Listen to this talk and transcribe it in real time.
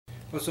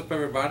What's up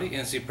everybody,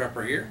 NC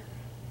Prepper here,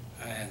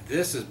 and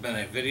this has been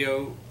a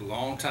video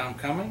long time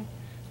coming.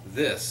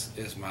 This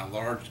is my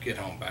large get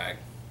home bag.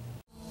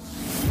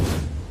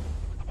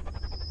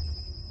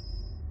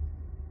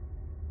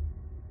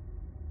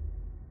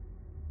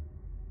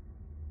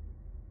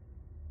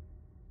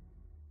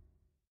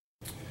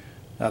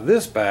 Now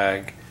this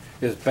bag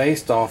is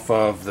based off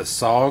of the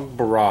SOG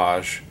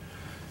Barrage.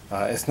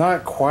 It's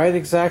not quite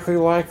exactly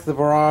like the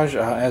Barrage,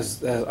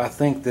 as I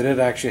think that it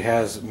actually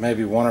has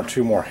maybe one or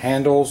two more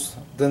handles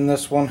than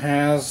this one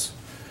has.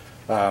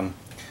 Now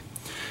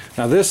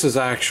this is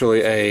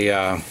actually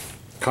a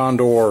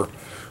Condor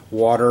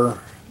water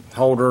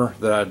holder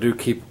that I do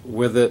keep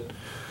with it.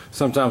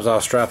 Sometimes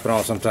I'll strap it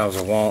on, sometimes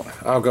I won't.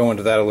 I'll go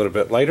into that a little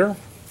bit later.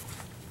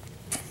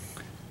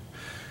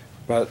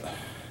 But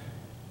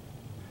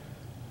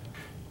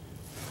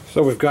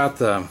so we've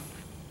got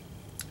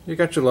you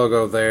got your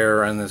logo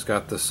there, and it's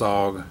got the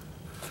SOG.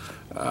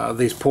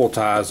 These pull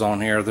ties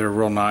on here, they're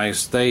real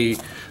nice. These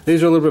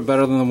are a little bit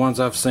better than the ones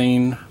I've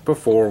seen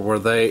before, where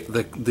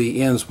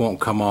the ends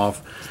won't come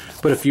off.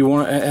 But if you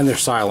want, and they're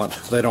silent,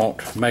 they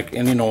don't make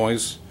any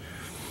noise.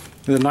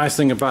 The nice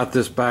thing about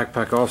this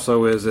backpack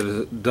also is that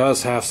it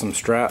does have some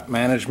strap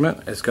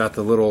management. It's got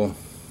the little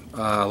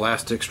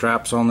elastic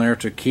straps on there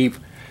to keep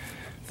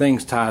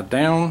things tied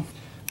down.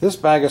 This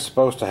bag is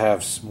supposed to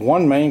have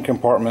one main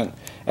compartment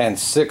and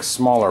 6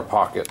 smaller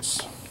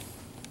pockets,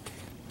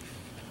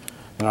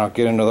 and I'll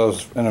get into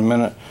those in a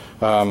minute.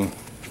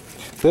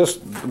 This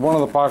one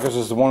of the pockets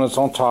is the one that's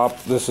on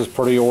top. This is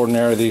pretty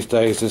ordinary these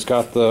days. It's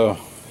got the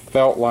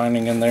felt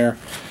lining in there,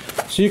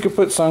 so you could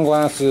put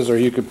sunglasses, or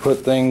you could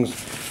put things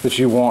that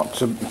you want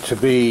to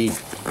be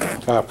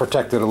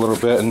protected a little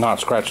bit and not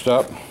scratched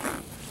up.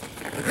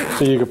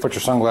 So you could put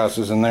your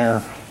sunglasses in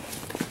there.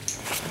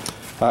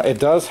 It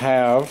does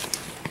have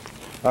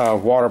a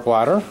water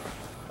bladder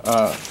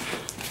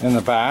in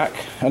the back.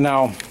 And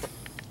now,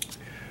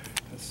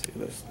 let's see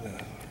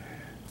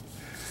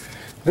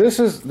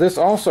this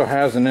also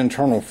has an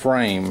internal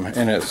frame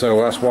in it,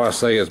 so that's why I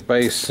say it's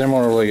based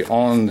similarly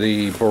on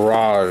the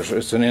Barrage.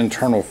 It's an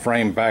internal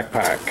frame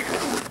backpack.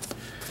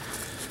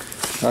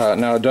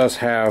 Now it does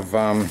have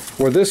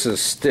where this is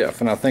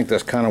stiff, and I think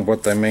that's kind of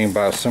what they mean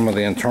by some of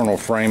the internal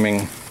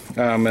framing.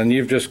 And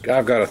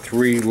I've got a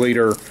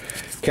 3-liter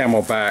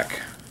Camelback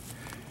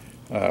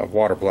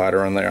water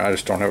bladder in there. I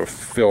just don't have it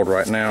filled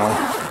right now.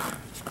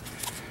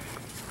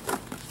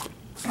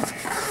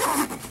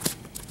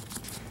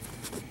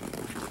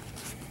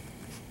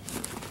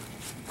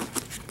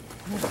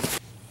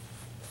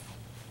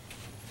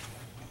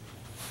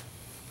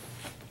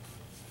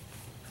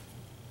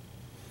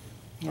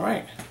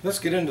 Alright, let's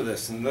get into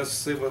this and let's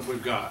see what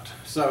we've got.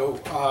 So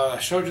I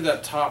showed you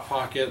that top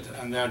pocket,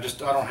 and I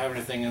don't have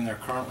anything in there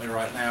currently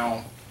right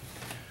now.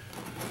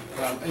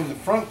 In the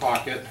front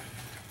pocket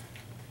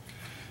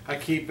I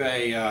keep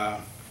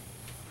a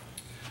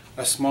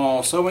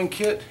small sewing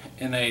kit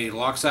in a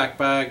lock sack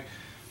bag,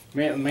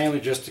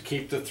 mainly just to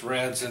keep the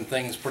threads and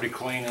things pretty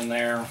clean in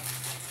there.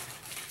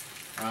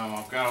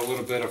 I've got a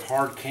little bit of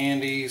hard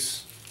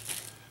candies.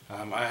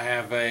 I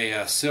have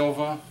a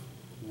Silva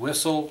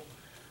whistle,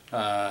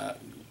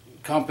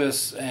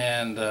 compass,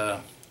 and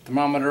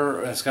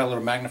thermometer. It's got a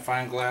little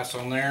magnifying glass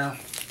on there.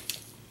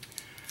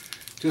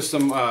 Just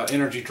some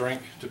energy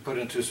drink to put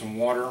into some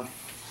water.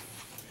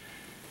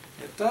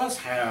 It does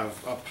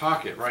have a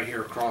pocket right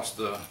here across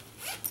the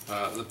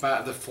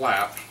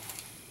flap.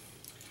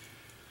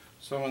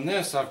 So in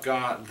this I've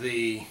got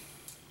this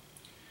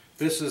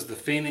is the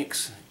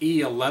Phoenix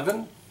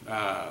E11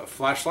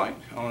 flashlight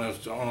on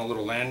a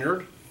little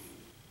lanyard.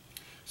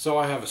 So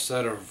I have a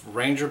set of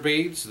Ranger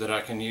beads that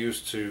I can use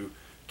to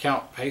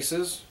count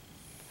paces,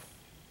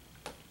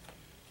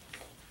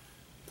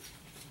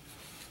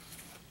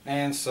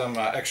 and some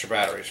extra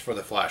batteries for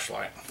the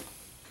flashlight.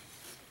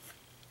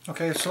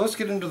 Okay, so let's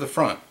get into the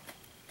front.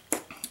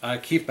 I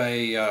keep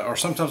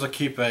sometimes I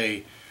keep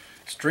a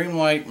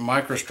Streamlight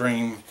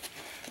MicroStream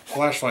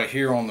flashlight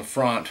here on the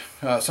front.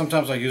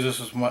 Sometimes I use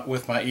this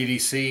with my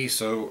EDC,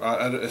 so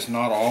it's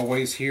not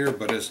always here,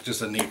 but it's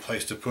just a neat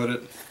place to put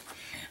it.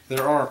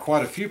 There are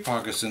quite a few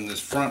pockets in this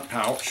front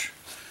pouch.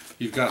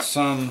 You've got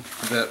some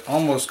that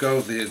almost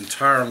go the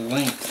entire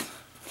length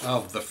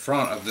of the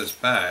front of this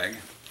bag.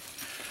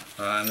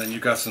 And then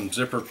you've got some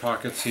zippered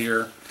pockets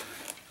here.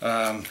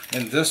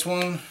 In this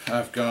one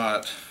I've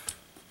got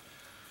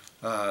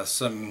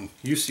some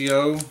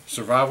UCO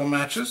survival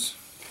matches,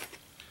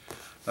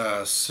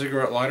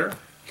 cigarette lighter.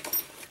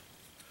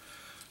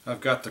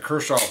 I've got the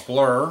Kershaw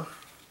Blur,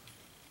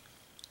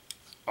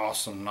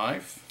 awesome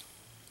knife.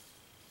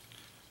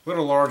 A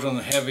little large on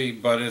the heavy,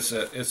 but it's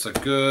a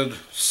good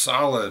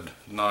solid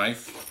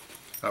knife.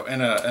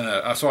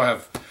 Oh, so I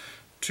have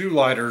 2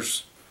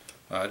 lighters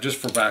just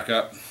for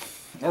backup,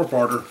 or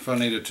barter if I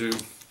needed to.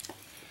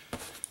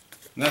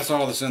 And that's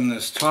all that's in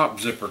this top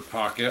zippered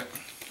pocket.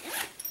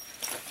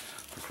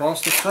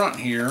 Across the front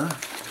here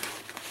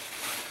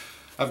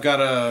I've got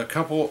a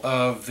couple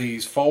of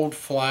these fold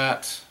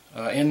flat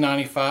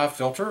N95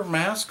 filter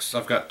masks.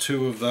 I've got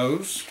 2 of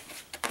those.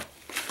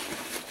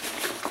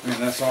 And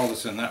that's all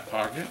that's in that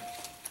pocket.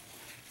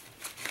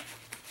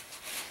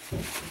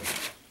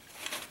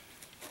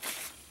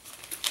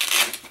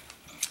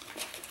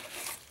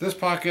 This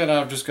pocket,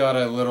 I've just got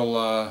a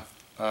little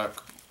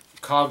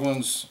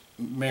Coughlin's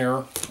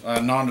mirror,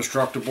 a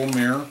non-destructible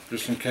mirror,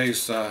 just in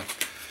case I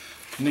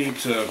need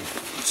to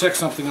check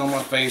something on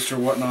my face or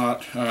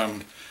whatnot.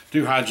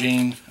 Do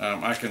hygiene.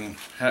 I can.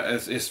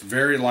 It's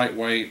very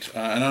lightweight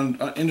and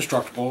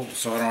indestructible,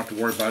 so I don't have to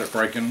worry about it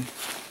breaking.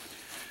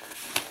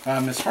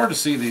 It's hard to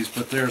see these,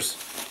 but there's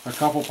a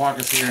couple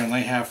pockets here, and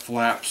they have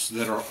flaps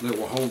that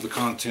will hold the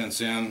contents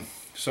in.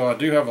 So I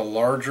do have a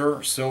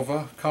larger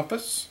Silva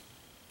compass.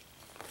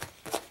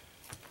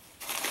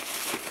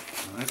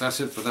 Alright, that's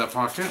it for that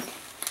pocket.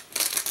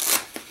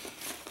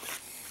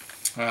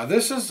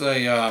 This is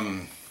a,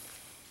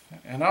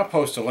 and I'll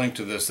post a link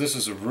to this. This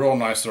is a real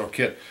nice little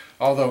kit,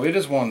 although it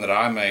is one that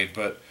I made,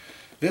 but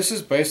this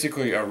is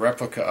basically a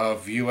replica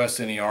of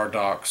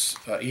USNERDOC's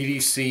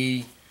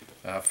EDC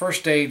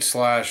first aid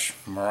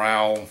 /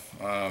 morale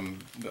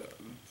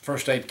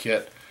first aid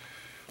kit,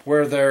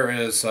 where there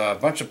is a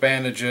bunch of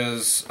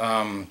bandages.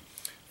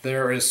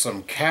 There is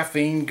some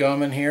caffeine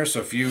gum in here,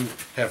 so if you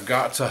have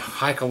got to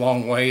hike a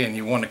long way and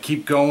you want to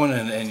keep going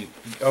and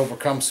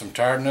overcome some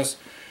tiredness,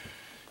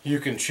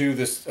 you can chew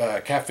this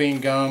caffeine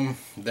gum.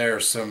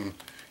 There's some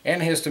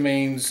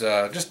antihistamines,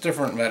 just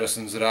different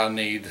medicines that I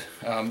need.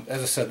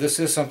 As I said, this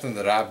is something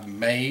that I've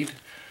made,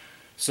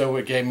 so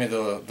it gave me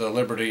the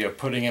liberty of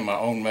putting in my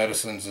own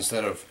medicines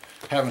instead of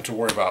having to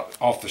worry about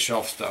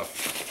off-the-shelf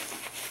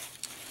stuff.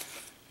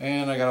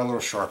 And I got a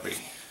little Sharpie.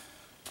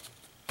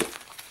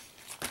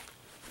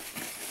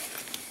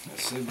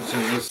 Let's see what's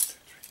in this.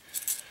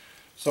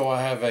 So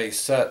I have a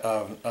set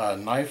of a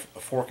knife, a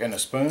fork, and a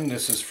spoon.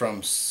 This is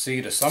from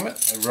Sea to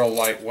Summit, a real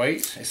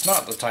lightweight. It's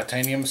not the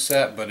titanium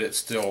set, but it's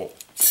still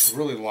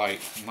really light.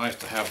 Nice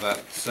to have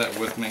that set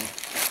with me.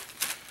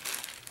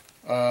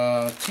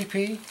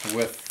 TP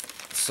with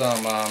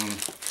some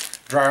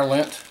dryer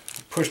lint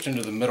pushed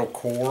into the middle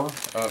core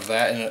of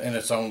that in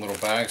its own little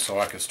bag so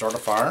I could start a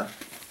fire.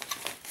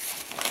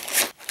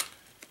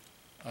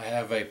 I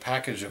have a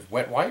package of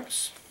wet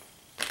wipes.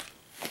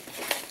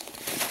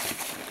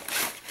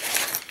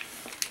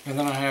 And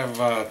then I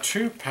have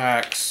 2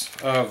 packs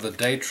of the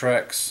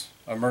Daytrex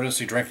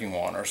emergency drinking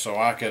water, so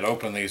I could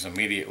open these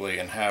immediately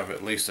and have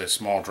at least a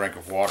small drink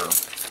of water.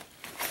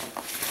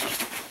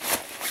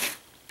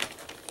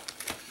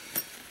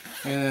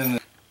 And then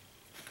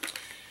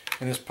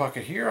in this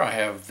pocket here I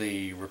have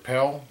the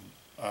Repel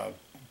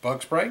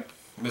bug spray.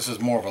 This is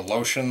more of a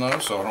lotion though,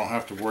 so I don't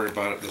have to worry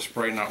about the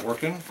spray not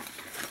working.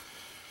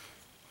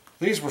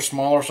 These were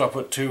smaller, so I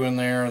put 2 in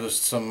there. There's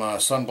some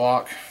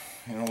sunblock.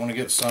 You don't want to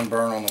get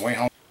sunburn on the way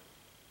home.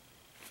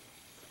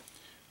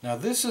 Now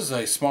this is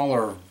a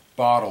smaller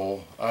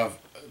bottle of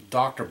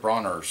Dr.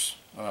 Bronner's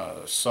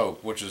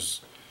soap, which is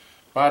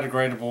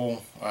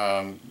biodegradable.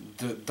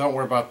 Don't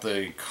worry about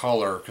the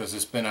color because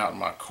it's been out in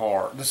my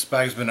car. This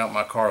bag's been out in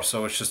my car,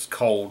 so it's just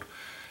cold.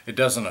 It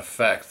doesn't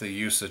affect the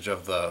usage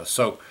of the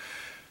soap.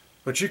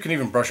 But you can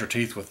even brush your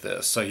teeth with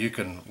this. So you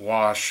can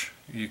wash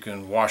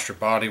your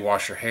body,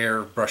 wash your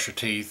hair, brush your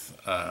teeth.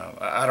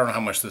 I don't know how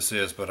much this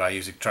is, but I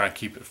usually try and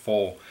keep it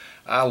full.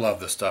 I love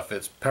this stuff.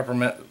 It's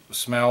peppermint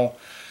smell.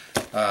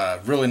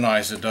 Really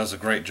nice. It does a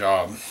great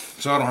job.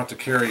 So I don't have to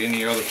carry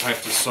any other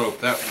types of soap.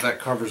 That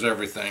covers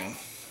everything.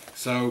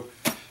 So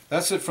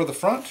that's it for the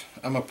front.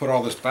 I'm going to put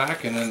all this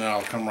back and then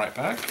I'll come right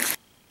back.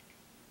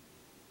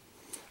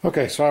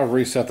 Okay, so I've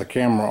reset the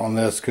camera on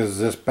this because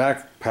this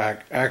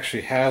backpack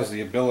actually has the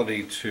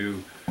ability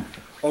to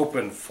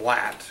open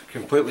flat,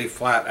 completely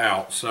flat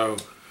out. So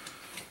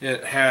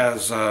it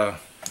has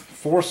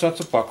 4 sets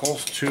of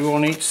buckles, 2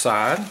 on each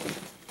side,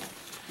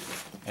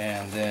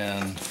 and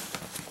then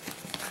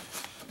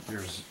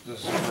here's the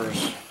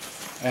zippers.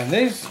 And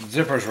these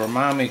zippers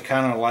remind me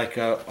kind of like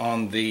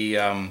on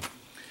the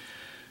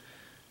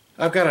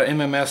I've got an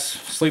MMS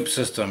sleep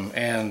system,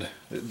 and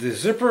the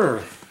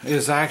zipper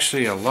is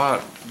actually a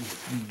lot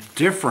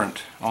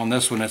different on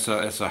this one. It's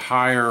a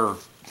higher, I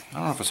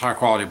don't know if it's higher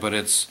quality, but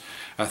it's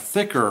a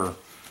thicker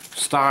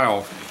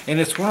style, and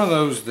it's one of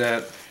those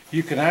that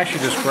you can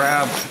actually just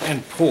grab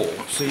and pull.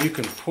 So you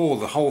can pull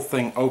the whole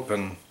thing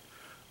open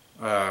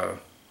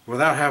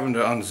without having to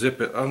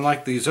unzip it.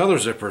 Unlike these other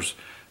zippers,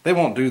 they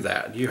won't do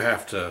that. You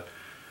have to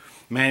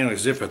manually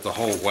zip it the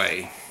whole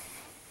way.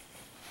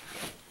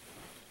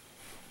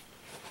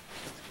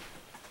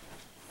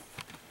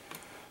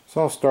 So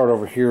I'll start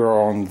over here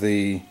on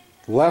the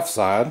left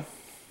side.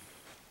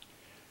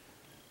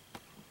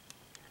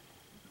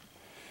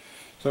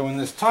 So in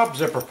this top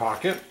zipper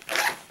pocket,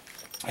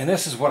 and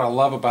this is what I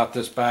love about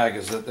this bag,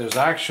 is that there's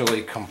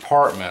actually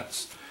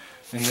compartments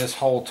in this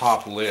whole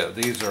top lid.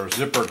 These are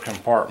zippered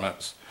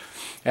compartments.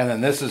 And then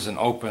this is an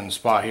open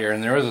spot here,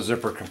 and there is a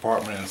zippered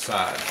compartment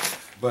inside.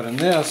 But in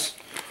this,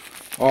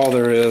 all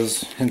there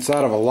is,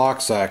 inside of a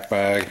lock sack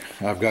bag,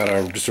 I've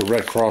got just a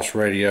Red Cross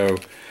radio.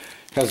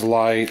 Has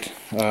light,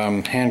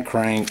 hand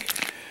crank,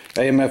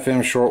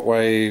 AM/FM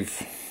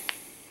shortwave,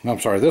 I'm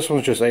sorry, this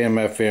one's just AM,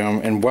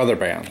 FM, and weather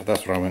band.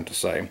 That's what I meant to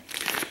say.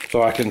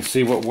 So I can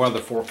see what weather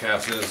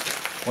forecast is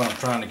when I'm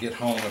trying to get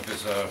home if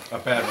it's a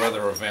bad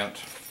weather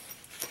event.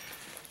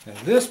 In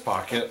this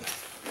pocket,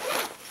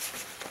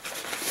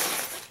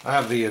 I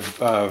have the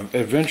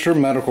Adventure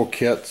Medical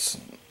Kits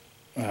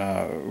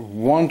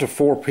 1 to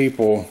 4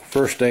 people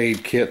First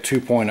Aid Kit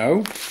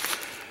 2.0.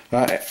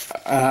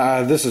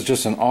 This is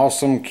just an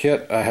awesome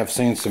kit. I have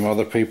seen some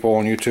other people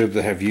on YouTube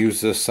that have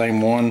used this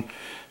same one,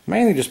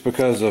 mainly just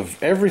because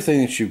of everything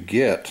that you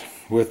get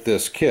with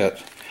this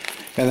kit.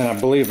 And then I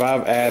believe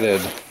I've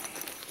added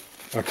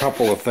a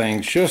couple of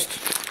things just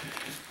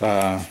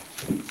to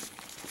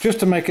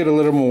make it a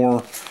little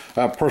more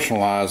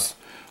personalized.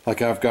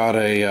 Like I've got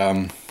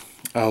a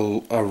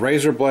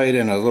razor blade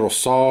and a little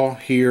saw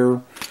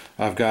here.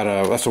 I've got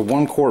that's a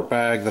 1-quart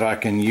bag that I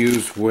can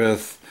use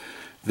with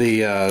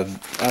the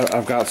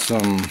I've got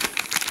some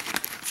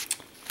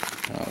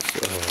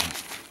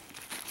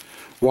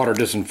water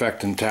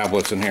disinfectant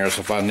tablets in here,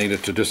 so if I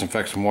needed to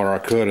disinfect some water I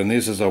could. And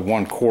this is a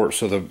 1 quart,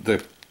 so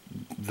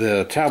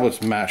the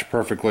tablets match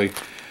perfectly.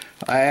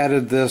 I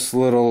added this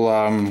little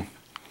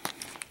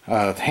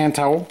hand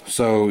towel,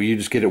 so you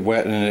just get it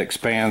wet and it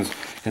expands.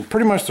 And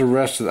pretty much the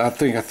rest of I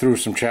think I threw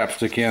some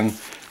chapstick in.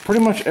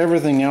 Pretty much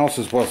everything else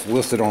is what's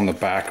listed on the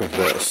back of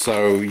this,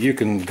 so you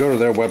can go to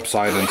their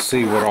website and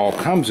see what all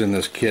comes in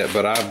this kit,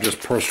 but I've just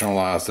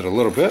personalized it a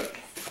little bit.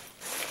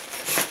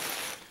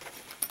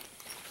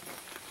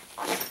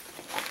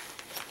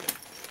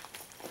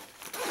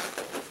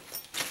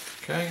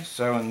 Okay,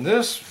 so in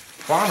this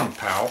bottom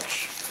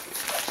pouch,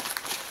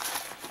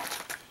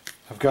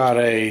 I've got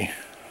a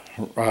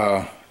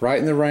Right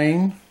in the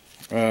Rain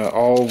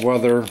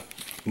all-weather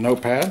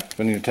notepad if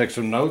I need to take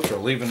some notes or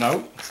leave a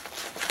note.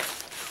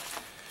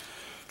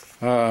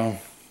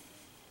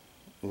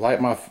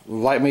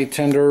 Light me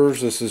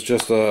tinders. This is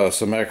just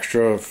some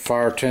extra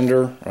fire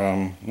tinder.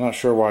 Not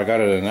sure why I got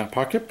it in that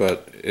pocket,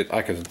 but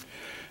I could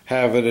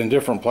have it in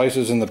different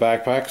places in the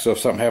backpack, so if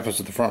something happens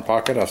to the front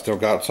pocket, I still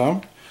got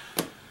some.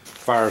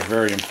 Fire is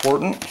very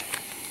important.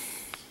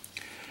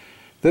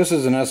 This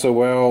is an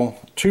SOL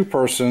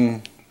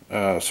 2-person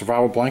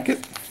survival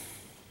blanket.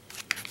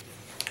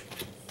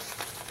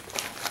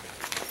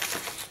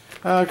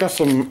 I've got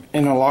some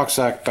in a lock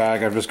sack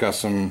bag. I've just got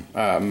some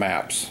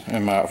maps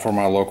for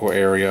my local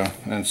area,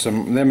 and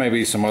there may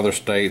be some other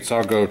states.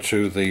 I'll go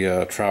to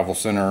the travel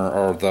center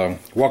or the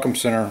welcome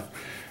center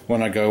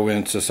when I go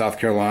into South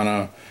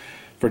Carolina,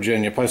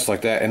 Virginia, places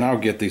like that, and I'll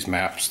get these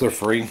maps. They're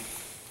free.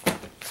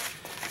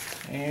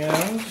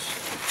 And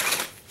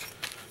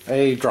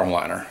a drum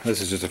liner.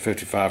 This is just a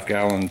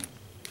 55-gallon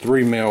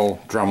 3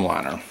 mil drum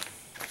liner.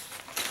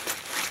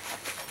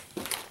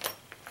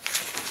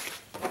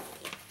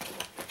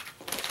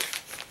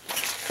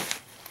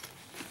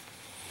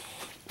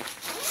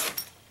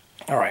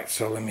 Alright,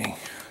 so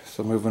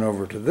moving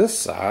over to this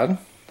side,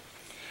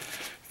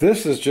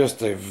 this is just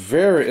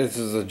this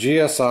is a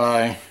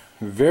GSI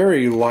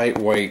very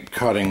lightweight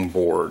cutting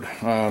board.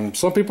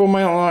 Some people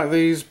may not like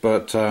these,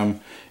 but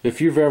if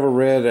you've ever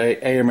read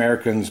A.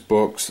 American's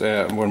books,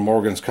 when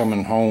Morgan's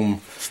coming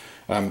home,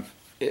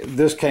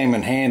 this came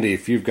in handy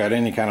if you've got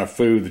any kind of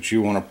food that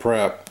you want to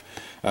prep.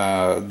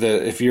 That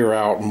if you're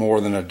out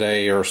more than a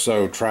day or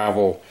so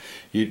travel,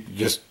 you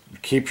just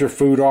keep your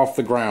food off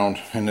the ground,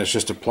 and it's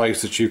just a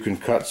place that you can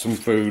cut some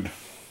food.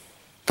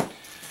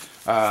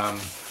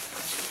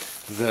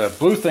 The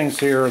blue things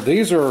here,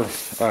 these are,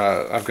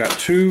 I've got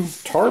 2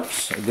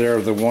 tarps.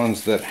 They're the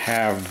ones that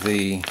have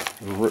the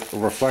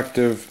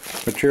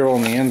reflective material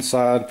on the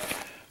inside. I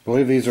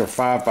believe these are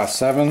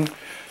 5x7.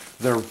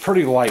 They're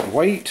pretty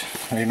lightweight.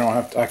 You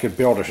know, I could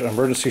build an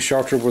emergency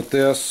shelter with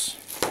this.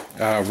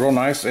 Real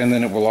nice, and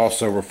then it will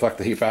also reflect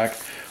the heat back.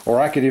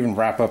 Or I could even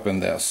wrap up in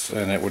this,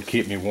 and it would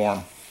keep me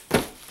warm.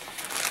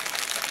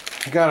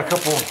 I got a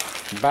couple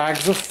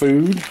bags of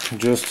food,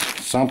 just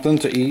something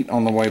to eat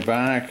on the way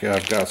back.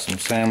 I've got some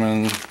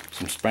salmon,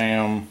 some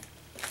Spam,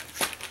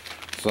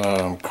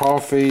 some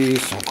coffee,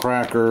 some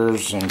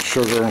crackers, some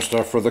sugar and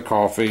stuff for the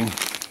coffee.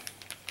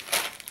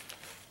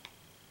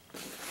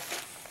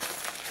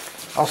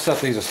 I'll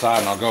set these aside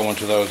and I'll go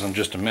into those in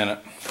just a minute.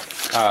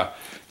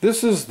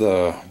 This is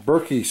the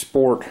Berkey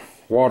Sport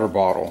water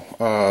bottle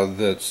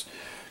that's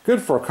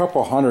good for a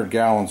couple 100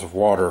 gallons of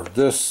water.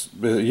 This,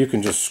 you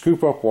can just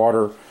scoop up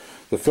water.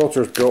 The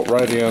filter is built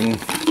right in.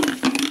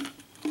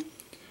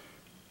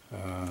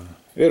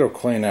 It'll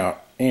clean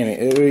out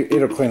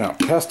it'll clean out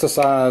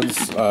pesticides,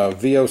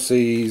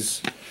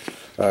 VOCs,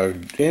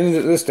 and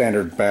the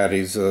standard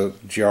baddies,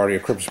 Giardia,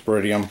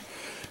 Cryptosporidium.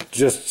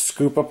 Just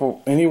scoop up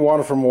any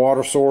water from a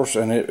water source,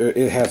 and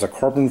it has a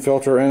carbon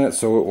filter in it,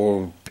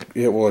 so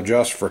it will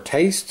adjust for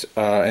taste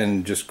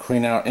and just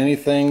clean out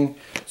anything.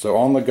 So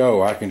on the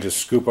go, I can just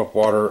scoop up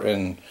water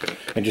and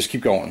just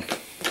keep going.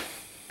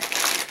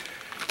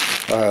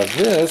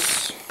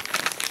 This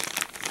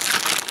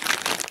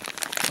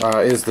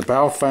is the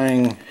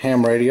Baofeng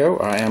ham radio.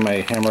 I am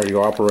a ham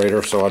radio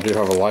operator, so I do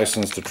have a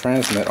license to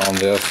transmit on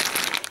this.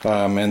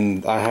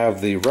 And I have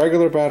the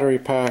regular battery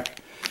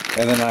pack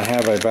And then I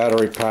have a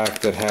battery pack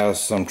that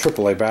has some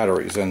AAA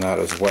batteries in that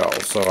as well.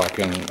 So I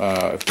can,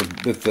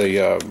 if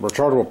the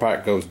rechargeable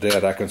pack goes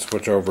dead, I can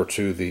switch over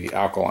to the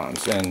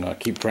alkalines and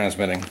keep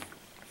transmitting.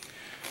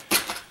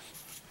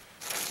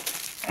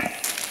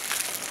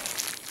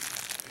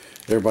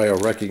 Everybody will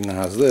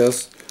recognize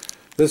this.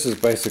 This is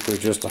basically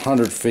just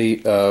 100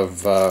 feet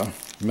of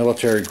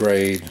military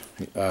grade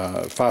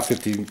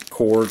 550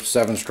 cord,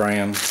 7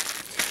 strand.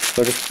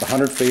 So just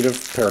 100 feet of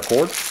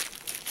paracord.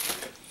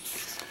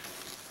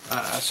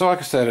 So like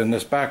I said, in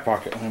this back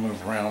pocket, let me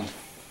move around.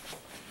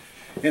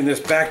 In this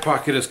back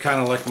pocket is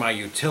kind of like my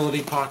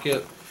utility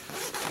pocket.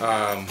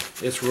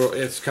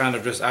 It's kind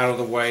of just out of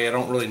the way. I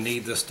don't really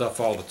need this stuff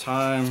all the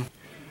time.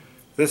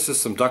 This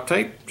is some duct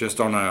tape, just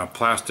on a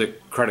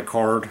plastic credit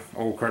card,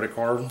 old credit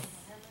card.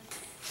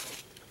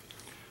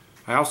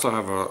 I also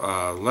have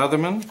a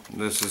Leatherman.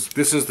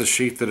 This is the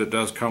sheath that it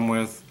does come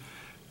with.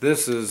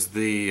 This is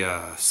the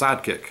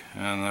Sidekick,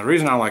 and the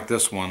reason I like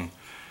this one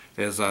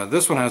is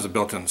this one has a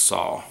built-in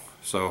saw.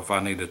 So if I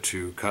needed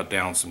to cut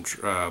down some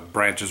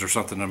branches or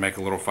something to make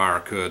a little fire, I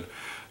could.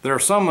 There are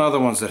some other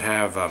ones that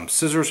have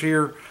scissors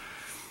here,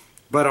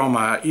 but on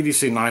my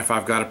EDC knife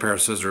I've got a pair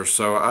of scissors,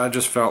 so I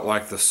just felt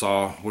like the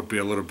saw would be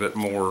a little bit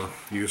more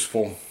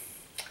useful.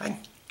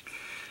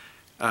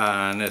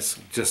 And it's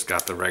just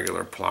got the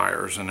regular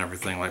pliers and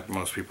everything like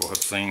most people have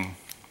seen.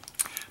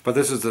 But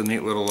this is the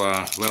neat little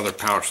leather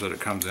pouch that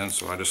it comes in,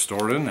 so I just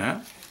store it in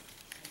that.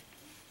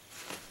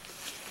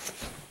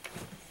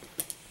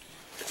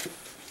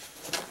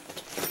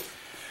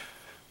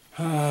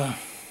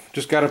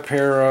 Just got a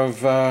pair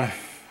of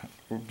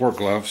work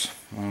gloves.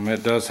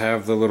 It does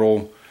have the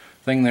little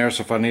thing there,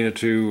 so if I needed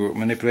to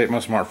manipulate my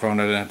smartphone,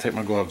 I didn't have to take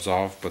my gloves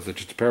off, but they're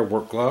just a pair of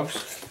work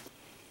gloves.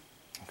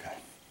 Okay.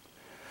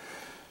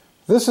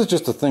 This is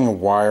just a thing of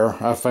wire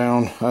I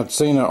found. I'd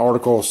seen an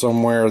article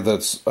somewhere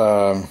that's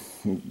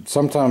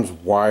sometimes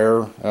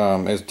wire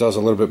does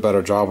a little bit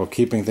better job of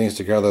keeping things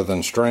together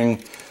than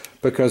string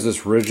because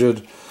it's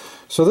rigid.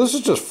 So this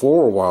is just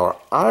floor wire.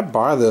 I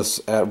buy this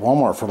at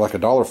Walmart for like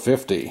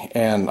 $1.50,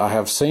 and I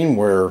have seen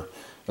where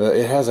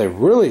it has a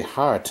really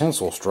high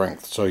tensile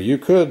strength. So you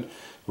could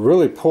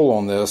really pull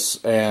on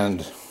this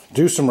and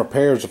do some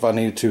repairs if I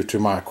needed to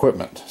my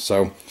equipment.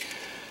 So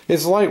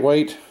it's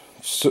lightweight,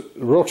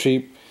 real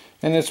cheap,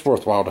 and it's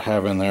worthwhile to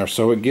have in there.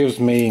 So it gives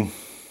me,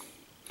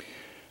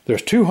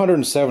 there's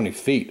 270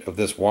 feet of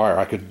this wire.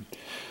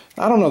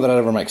 I don't know that I'd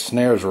ever make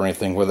snares or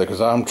anything with it because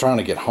I'm trying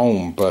to get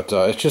home, but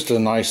it's just a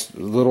nice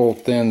little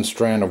thin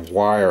strand of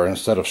wire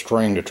instead of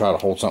string to try to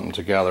hold something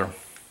together.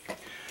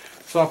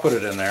 So I'll put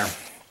it in there.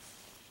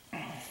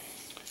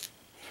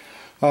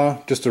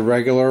 Just a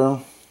regular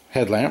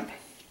headlamp.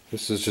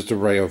 This is just a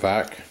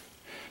Rayovac.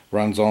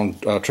 Runs on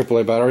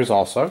AAA batteries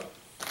also.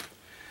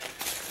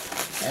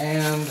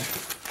 And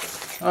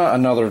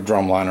another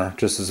drum liner,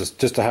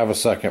 just to have a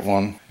second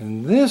one.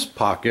 In this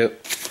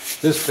pocket,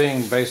 this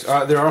being based,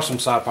 there are some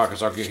side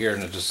pockets I'll get here in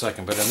just a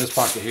second, but in this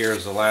pocket here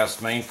is the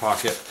last main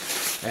pocket.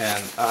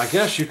 And I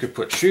guess you could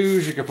put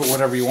shoes, you could put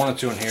whatever you wanted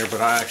to in here, but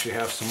I actually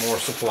have some more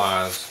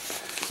supplies.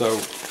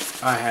 So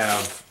I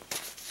have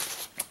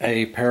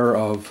a pair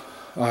of,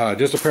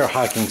 just a pair of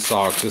hiking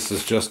socks. This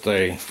is just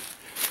a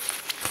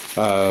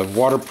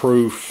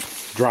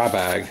waterproof dry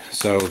bag,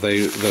 so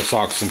the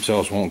socks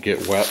themselves won't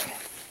get wet.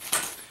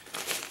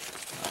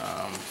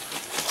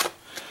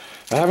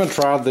 I haven't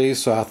tried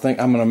these, so I think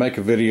I'm going to make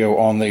a video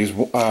on these.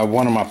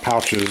 One of my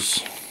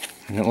pouches,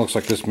 and it looks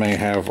like this may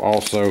have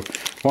also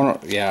one.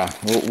 Yeah,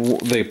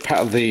 the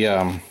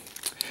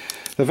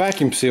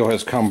vacuum seal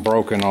has come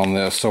broken on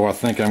this, so I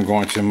think I'm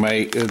going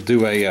to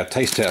do a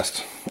taste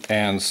test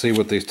and see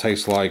what these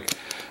taste like.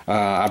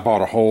 I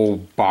bought a whole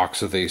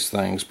box of these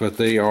things, but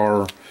they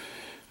are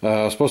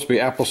supposed to be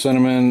apple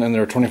cinnamon, and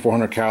they're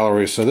 2,400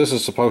 calories. So this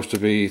is supposed to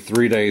be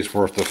 3 days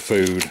worth of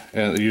food,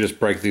 and you just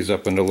break these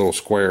up into little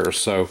squares.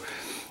 So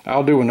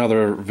I'll do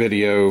another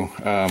video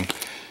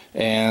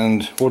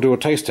and we'll do a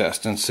taste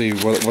test and see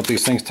what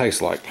these things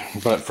taste like.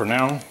 But for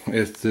now,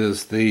 it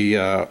is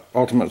the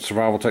Ultimate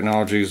Survival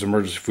Technologies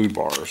Emergency Food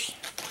Bars.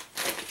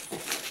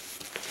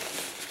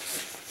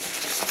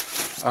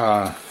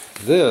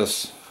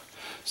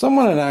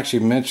 Someone had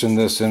actually mentioned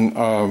this in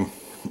on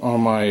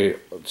my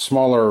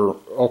smaller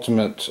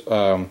Ultimate,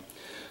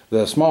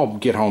 the small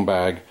get home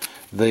bag,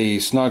 the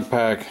Snug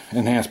Pack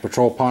Enhanced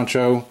Patrol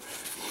Poncho.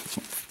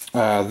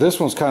 This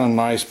one's kind of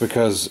nice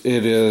because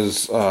it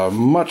is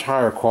much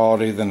higher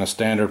quality than a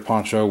standard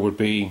poncho would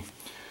be.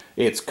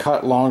 It's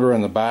cut longer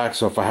in the back,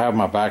 so if I have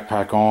my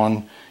backpack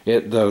on,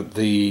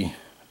 the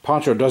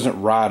poncho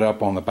doesn't ride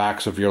up on the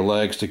backs of your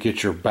legs to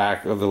get your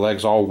back of the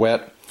legs all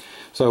wet.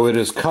 So it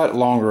is cut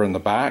longer in the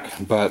back,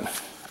 but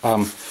I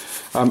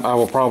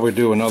will probably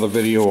do another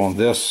video on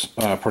this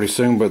pretty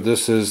soon. But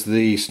this is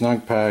the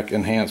Snug Pack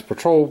Enhanced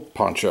Patrol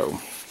Poncho.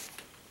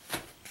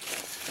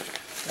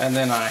 And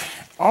then I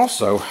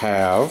also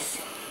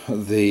have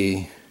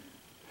the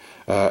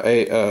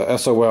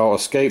SOL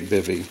Escape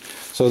Bivy.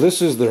 So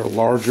this is their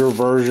larger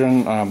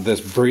version.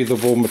 This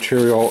breathable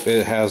material.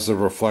 It has the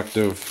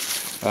reflective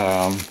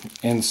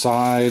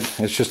inside.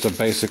 It's just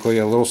basically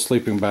a little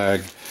sleeping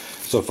bag.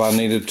 So if I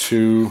needed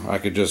to, I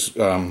could just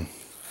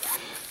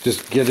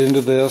get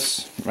into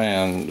this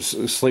and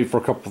sleep for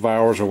a couple of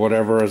hours or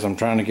whatever as I'm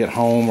trying to get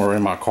home, or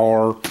in my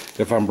car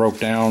if I'm broke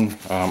down.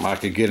 I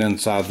could get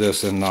inside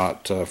this and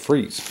not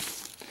freeze.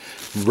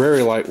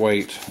 Very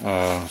lightweight,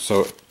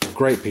 so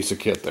great piece of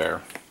kit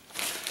there.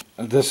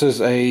 This is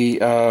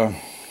a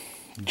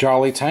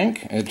Jolly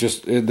tank.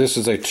 This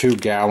is a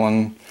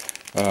 2-gallon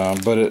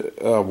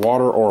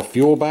water or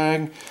fuel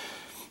bag.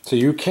 So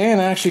you can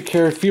actually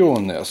carry fuel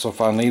in this. So if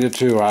I needed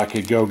to, I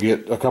could go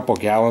get a couple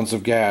gallons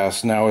of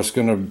gas. Now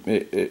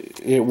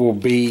it will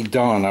be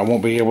done. I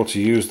won't be able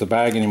to use the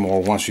bag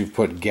anymore once you've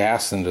put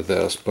gas into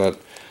this, but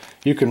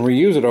you can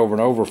reuse it over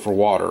and over for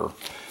water.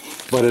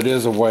 But it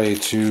is a way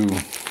to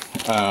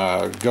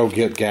go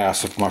get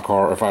gas if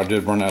I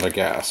did run out of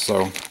gas.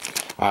 So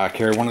I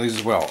carry one of these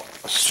as well.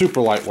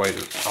 Super lightweight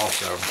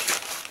also.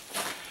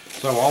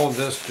 So all of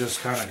this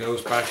just kind of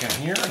goes back in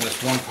here in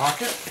this one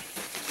pocket.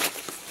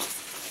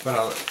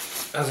 But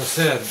as I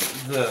said,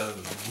 the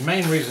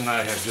main reason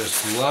I have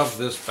just loved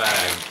this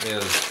bag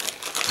is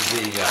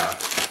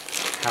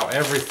how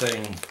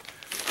everything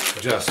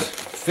just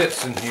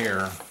fits in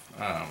here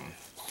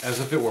as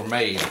if it were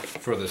made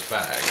for this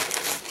bag.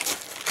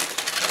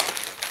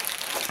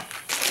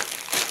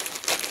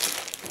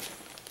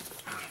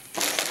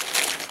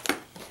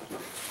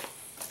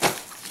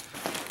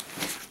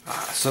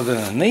 So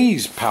then in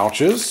these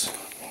pouches,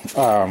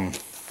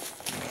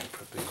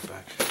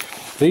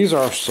 these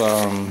are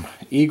some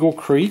Eagle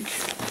Creek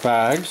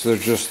bags. They're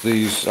just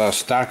these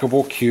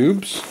stackable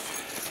cubes.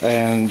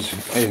 And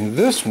in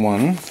this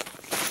one,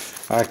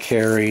 I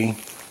carry,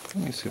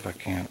 let me see if I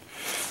can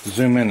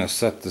zoom in and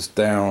set this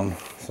down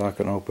so I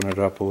can open it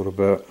up a little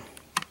bit.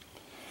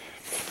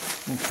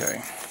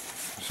 Okay.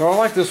 So I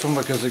like this one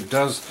because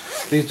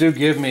these do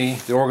give me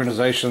the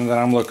organization that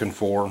I'm looking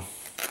for.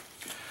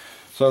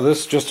 So this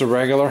is just a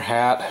regular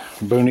hat,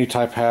 boonie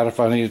type hat if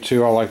I needed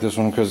to. I like this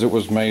one because it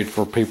was made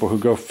for people who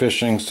go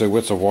fishing, so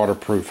it's a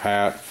waterproof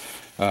hat.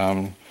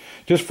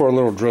 Just for a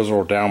little drizzle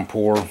or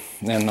downpour,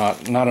 and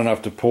not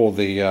enough to pull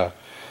the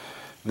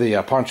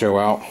poncho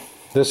out.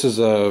 This is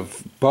a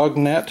bug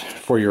net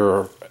for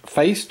your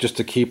face, just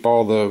to keep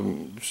all the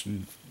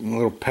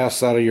little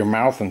pests out of your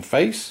mouth and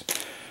face.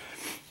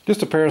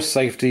 Just a pair of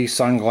safety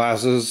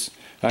sunglasses.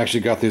 I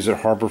actually got these at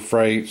Harbor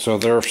Freight, so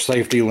they're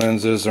safety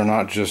lenses. They're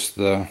not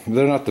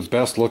the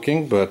best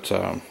looking, but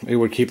it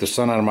would keep the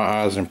sun out of my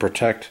eyes and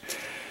protect,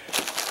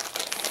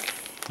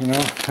 you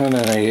know. And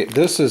then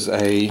this is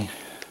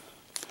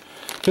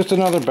just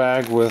another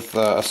bag with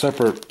a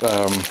separate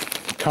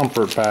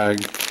comfort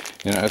bag.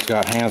 You know, it's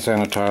got hand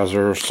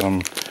sanitizer,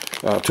 some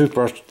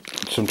toothbrush,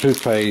 some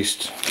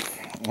toothpaste,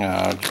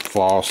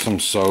 floss,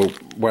 some soap,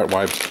 wet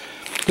wipes.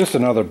 Just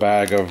another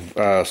bag of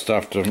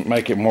stuff to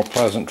make it more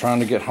pleasant trying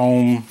to get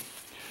home.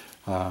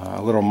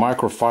 A little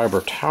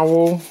microfiber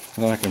towel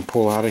that I can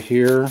pull out of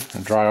here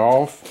and dry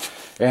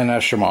off, and a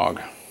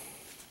shemagh.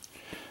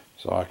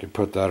 So I can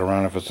put that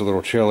around if it's a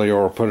little chilly,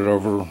 or put it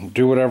over,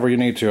 do whatever you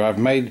need to.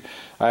 I'm going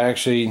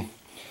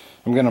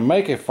to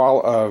make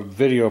a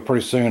video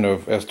pretty soon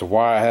as to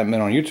why I haven't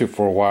been on YouTube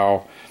for a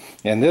while.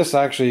 And this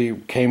actually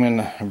came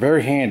in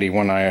very handy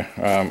when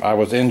I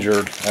was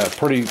injured,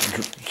 pretty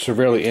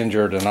severely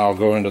injured, and I'll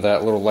go into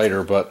that a little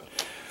later. But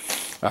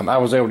I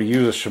was able to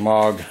use a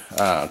shemagh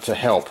to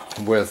help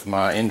with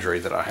my injury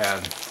that I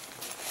had.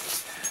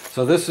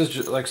 So this is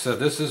just, like I said,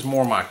 this is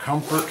more my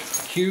comfort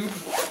cube.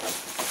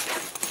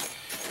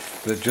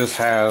 That just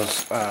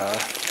has the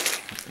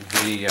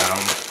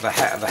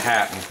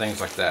hat and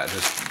things like that.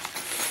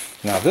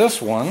 Now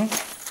this one,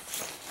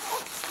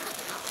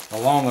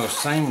 along those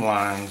same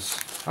lines,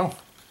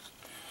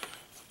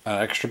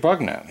 extra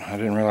bug net. I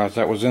didn't realize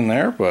that was in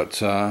there, but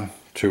 2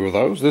 of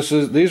those.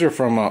 These are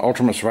from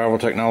Ultimate Survival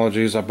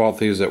Technologies. I bought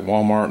these at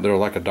Walmart. They're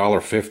like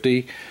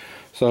 $1.50.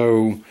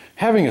 So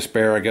having a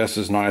spare, I guess,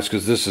 is nice,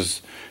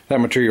 because that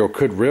material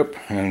could rip,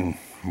 and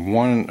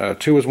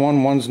 2 is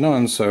 1, 1's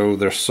none. So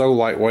they're so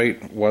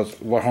lightweight.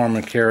 What harm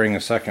in carrying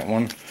a second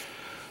one?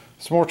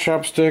 Some more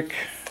chapstick.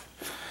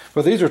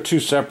 But these are 2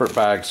 separate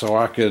bags, so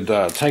I could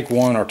take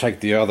one or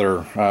take the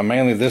other.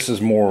 Mainly this is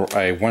more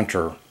a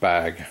winter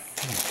bag.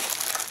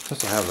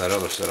 Since I have that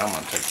other set, I'm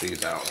going to take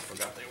these out. I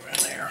forgot they were in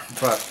there.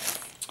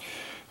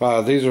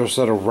 But these are a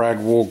set of rag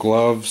wool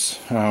gloves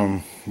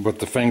with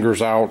the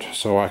fingers out,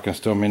 so I can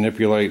still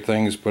manipulate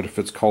things. But if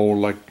it's cold,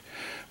 like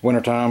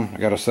wintertime, I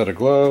got a set of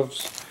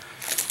gloves.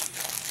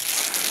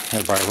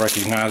 Everybody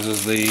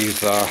recognizes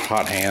these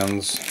hot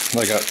hands.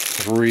 I got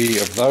 3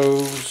 of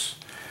those.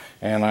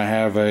 And I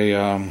have a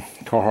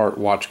Carhartt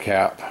watch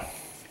cap.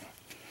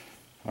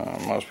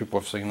 Most people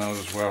have seen those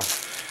as well.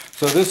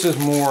 So this is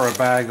more a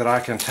bag that I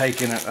can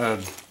take in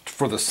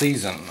for the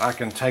season. I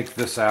can take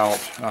this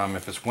out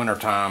if it's winter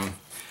time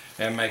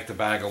and make the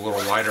bag a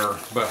little lighter.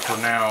 But for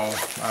now,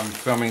 I'm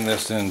filming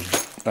this in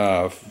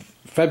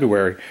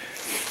February,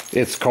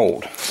 it's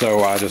cold.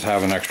 So I just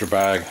have an extra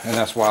bag, and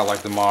that's why I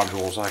like the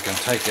modules. I can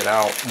take it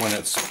out when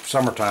it's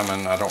summertime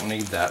and I don't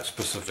need that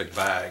specific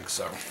bag.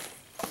 So,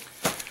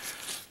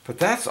 but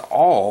that's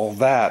all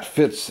that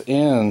fits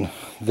in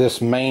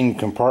this main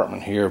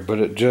compartment here. But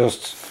it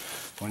just,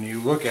 when you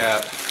look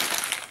at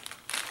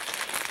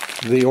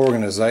the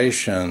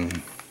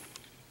organization,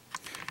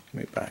 let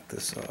me back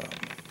this up.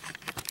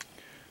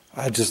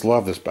 I just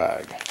love this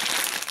bag.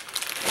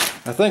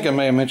 I think I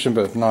may have mentioned,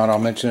 but if not, I'll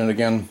mention it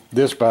again.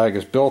 This bag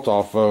is built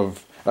off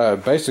of,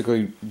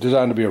 basically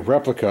designed to be a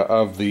replica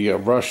of the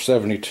Rush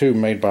 72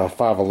 made by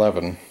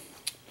 511.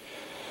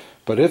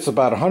 But it's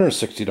about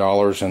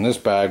 $160, and this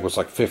bag was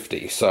like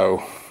 $50.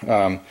 So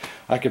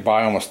I could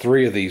buy almost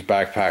 3 of these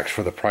backpacks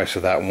for the price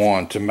of that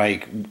one to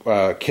make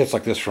kits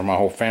like this for my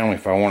whole family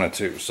if I wanted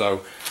to.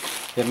 So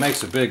it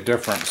makes a big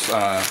difference.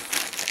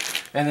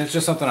 And it's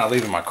just something I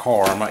leave in my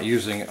car. I'm not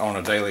using it on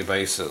a daily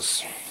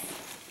basis.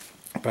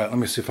 But let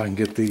me see if I can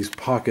get these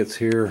pockets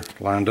here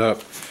lined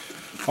up.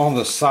 On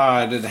the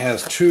side, it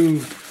has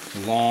 2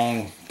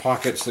 long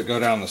pockets that go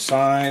down the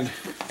side.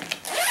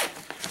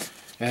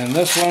 And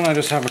this one, I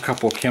just have a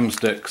couple of chem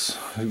sticks,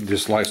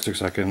 just light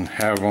sticks I can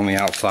have on the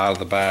outside of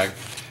the bag.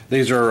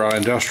 These are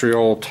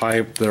industrial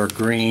type. They're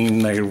green.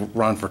 They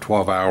run for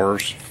 12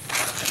 hours.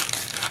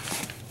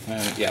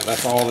 And yeah,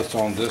 that's all that's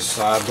on this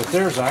side. But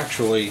there's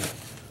actually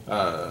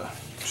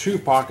 2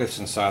 pockets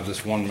inside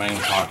this one main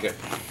pocket.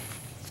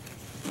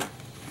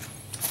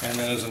 And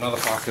then there's another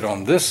pocket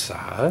on this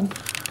side.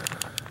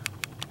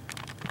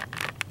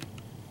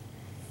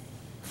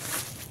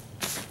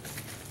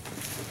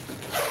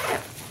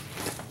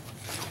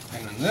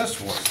 And then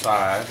this one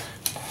side,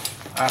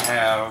 I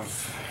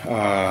have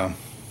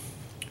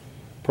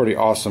pretty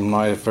awesome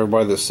knife.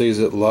 Everybody that sees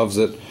it loves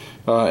it.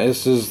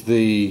 This is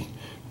the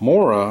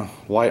Mora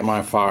Light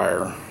My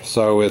Fire.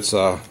 So it's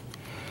a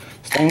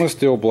stainless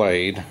steel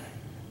blade.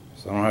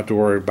 So I don't have to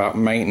worry about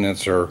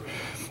maintenance, or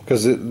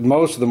because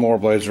most of the Mora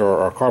blades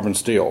are carbon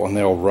steel and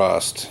they'll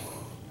rust.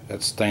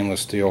 That's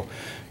stainless steel.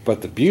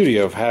 But the beauty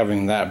of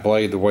having that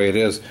blade the way it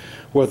is,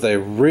 with a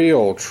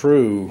real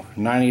true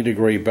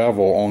 90-degree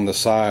bevel on the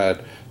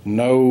side,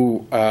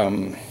 no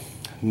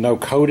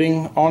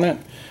coating on it,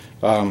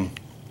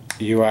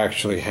 you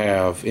actually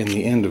have in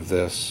the end of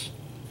this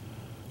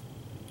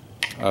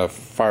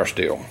fire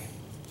steel.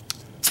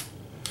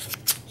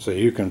 So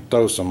you can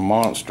throw some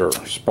monster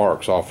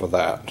sparks off of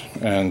that.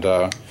 And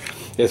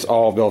it's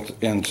all built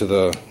into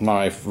the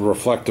knife.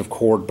 Reflective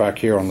cord back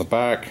here on the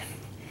back.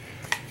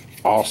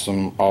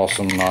 Awesome,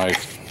 awesome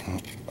knife.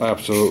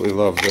 Absolutely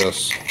love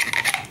this.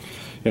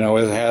 You know,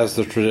 it has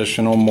the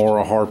traditional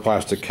Mora hard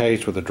plastic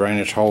case with a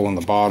drainage hole in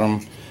the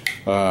bottom.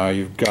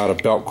 You've got a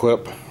belt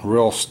clip,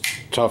 real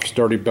tough,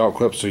 sturdy belt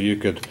clip, so you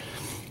could,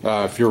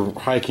 if you're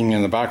hiking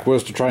in the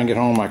backwoods to try and get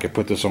home, I could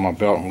put this on my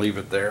belt and leave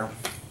it there.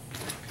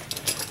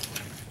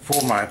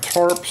 For my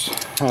tarps,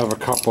 I have a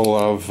couple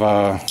of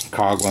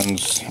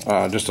Coglins,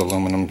 just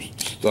aluminum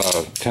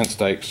tent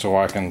stakes, so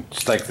I can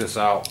stake this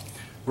out.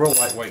 Real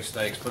lightweight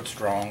stakes, but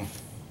strong.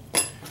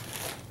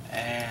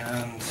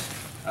 And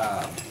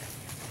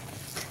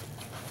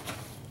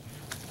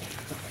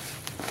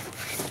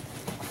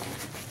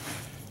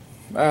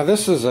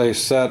this is a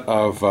set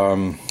of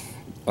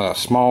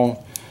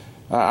small.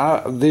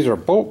 These are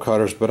bolt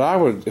cutters, but I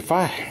would, if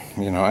I,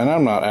 and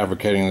I'm not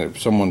advocating that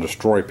someone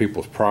destroy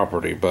people's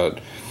property, but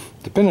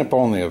depending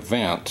upon the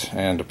event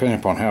and depending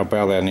upon how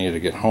badly I needed to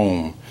get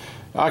home,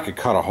 I could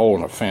cut a hole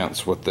in a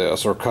fence with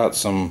this, or cut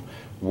some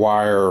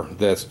wire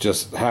that's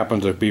just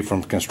happened to be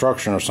from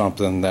construction or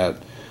something that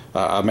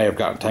I may have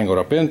gotten tangled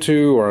up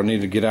into, or I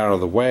need to get out of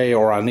the way,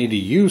 or I need to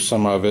use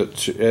some of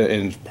it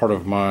in part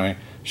of my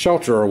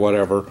shelter or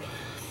whatever.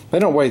 They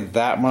don't weigh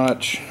that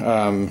much.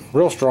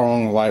 Real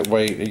strong,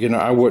 lightweight.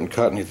 I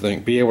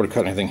wouldn't be able to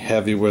cut anything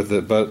heavy with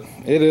it, but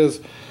it is.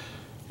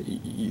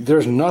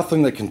 There's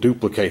nothing that can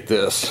duplicate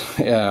this.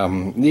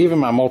 Even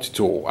my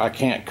multi-tool, I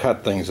can't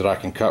cut things that I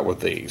can cut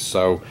with these.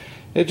 So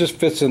it just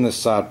fits in this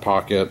side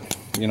pocket.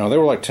 They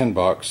were like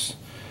 $10,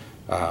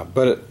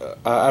 but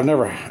I've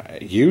never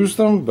used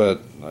them.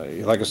 But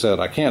like I said,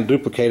 I can't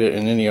duplicate it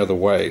in any other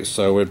way.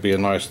 So it'd be a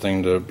nice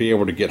thing to be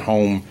able to get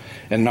home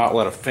and not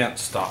let a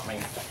fence stop me.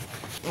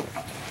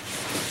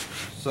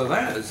 So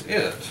that is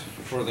it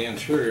for the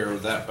interior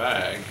of that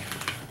bag.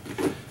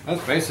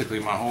 That's basically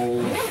my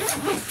whole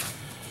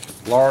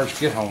large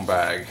get home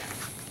bag.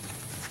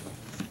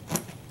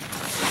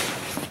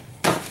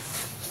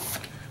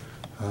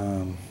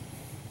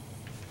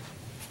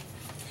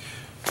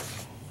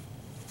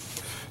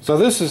 So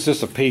this is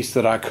just a piece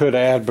that I could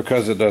add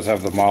because it does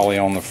have the molly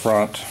on the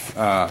front.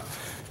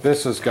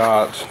 This has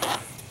got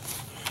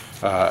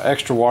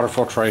extra water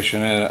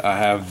filtration in it. I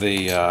have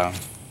the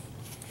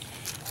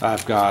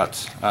I've got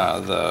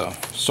the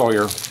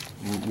Sawyer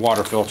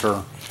water filter.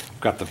 I've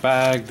got the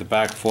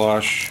bag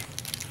flush.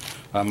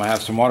 I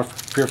have some water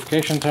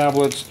purification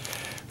tablets.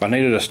 If I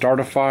needed to start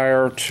a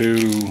fire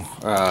to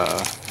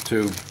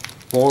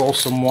boil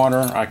some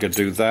water, I could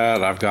do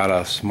that. I've got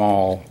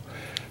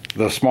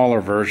the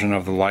smaller version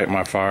of the Light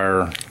My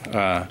Fire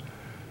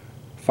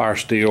fire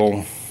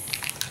steel.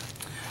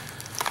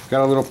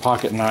 Got a little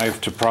pocket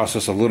knife to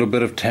process a little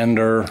bit of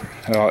tinder.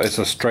 It's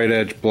a straight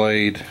edge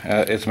blade.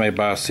 It's made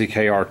by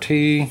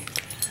CKRT.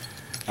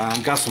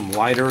 Got some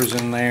lighters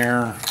in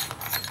there.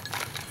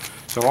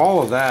 So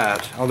all of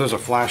that. Oh, there's a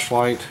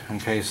flashlight in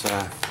case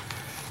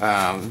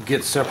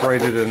gets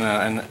separated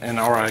and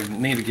or I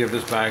need to give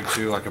this bag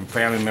to like a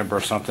family member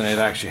or something. It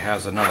actually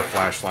has another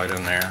flashlight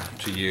in there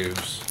to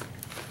use.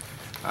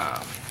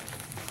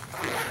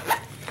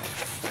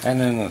 And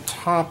then the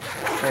top,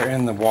 or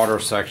in the water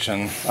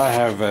section, I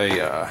have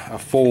a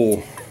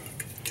full,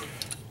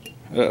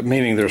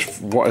 meaning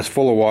it's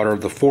full of water,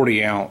 the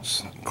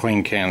 40-ounce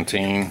clean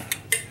canteen.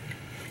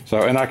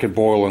 So, and I could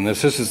boil in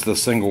this. This is the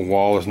single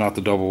wall, it's not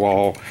the double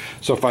wall.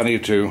 So if I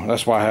need to,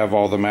 that's why I have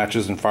all the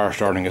matches and fire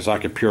starting, is I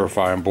could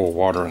purify and boil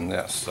water in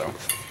this. So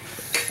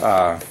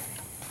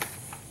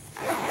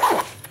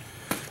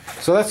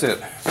that's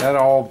it. That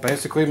all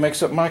basically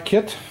makes up my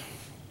kit.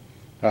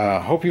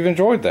 Hope you've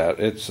enjoyed that.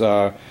 It's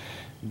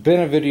been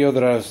a video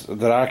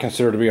that I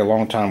consider to be a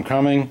long time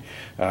coming.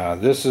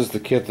 This is the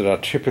kit that I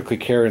typically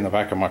carry in the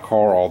back of my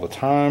car all the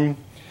time.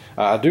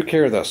 I do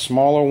carry that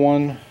smaller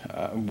one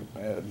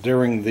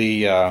during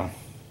the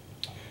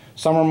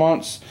summer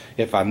months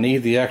if I need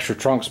the extra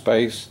trunk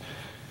space.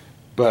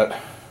 But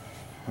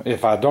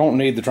if I don't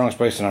need the trunk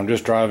space and I'm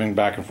just driving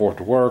back and forth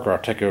to work, or I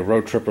take a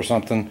road trip or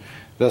something,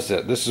 that's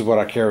it. This is what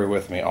I carry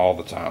with me all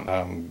the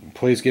time.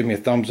 Please give me a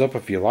thumbs up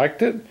if you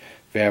liked it.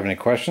 If you have any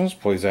questions,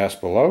 please ask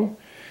below.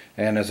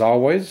 And as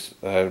always,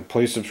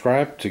 please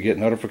subscribe to get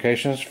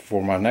notifications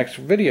for my next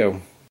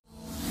video.